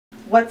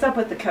What's up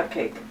with the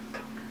cupcake?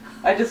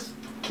 I'm just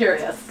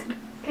curious.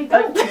 Okay,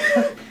 go.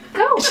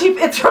 Go.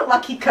 It's her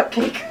lucky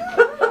cupcake.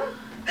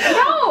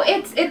 No,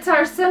 it's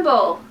our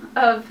symbol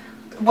of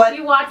what? If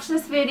you watch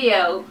this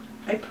video,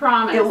 I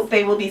promise.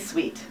 They will be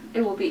sweet.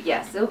 It will be,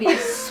 yes, it will be a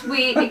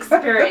sweet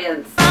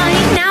experience.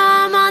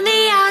 Now I'm on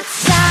the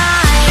outside.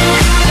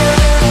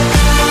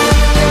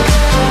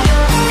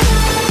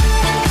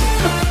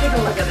 Take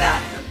a look at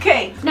that.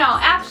 Okay. No,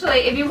 actually,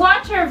 if you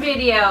watch our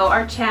video,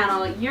 our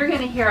channel, you're going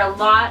to hear a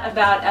lot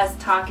about us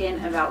talking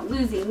about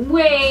losing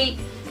weight,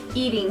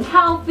 eating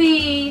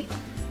healthy,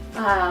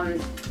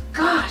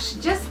 gosh,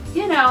 just,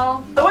 you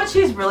know. So what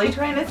she's really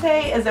trying to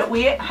say is that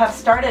we have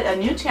started a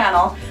new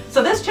channel.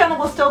 So this channel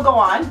will still go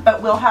on,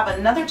 but we'll have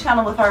another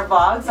channel with our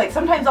vlogs. Like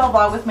sometimes I'll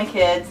vlog with my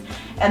kids,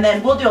 and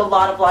then we'll do a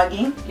lot of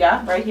vlogging.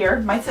 Yeah, right here,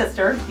 my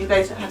sister. You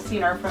guys have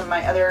seen her from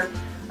my other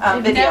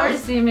videos. You've never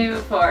seen me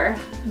before.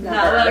 Never.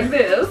 Not like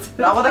this.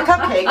 Not with a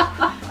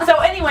cupcake. So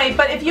anyway,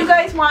 but if you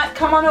guys want,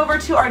 come on over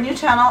to our new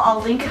channel. I'll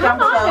link it down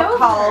below,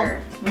 called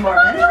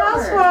Mormon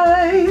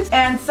Housewives.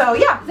 And so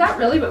yeah. Is that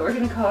really what we're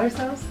going to call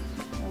ourselves?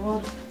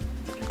 Well,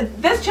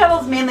 this channel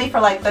is mainly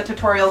for like the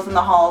tutorials and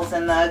the hauls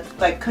and the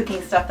like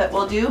cooking stuff that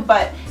we'll do.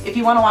 But if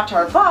you want to watch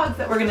our vlogs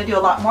that we're going to do a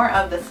lot more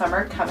of this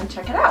summer, come and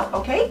check it out,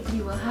 okay?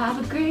 You will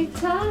have a great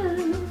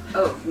time.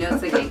 Oh, no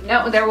singing.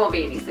 No, there won't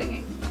be any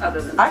singing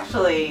other than that.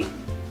 Actually,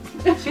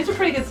 she's a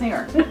pretty good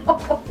singer.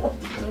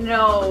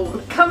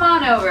 No. Come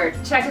on over.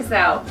 Check us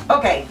out.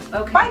 Okay.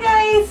 Okay. Bye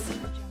guys.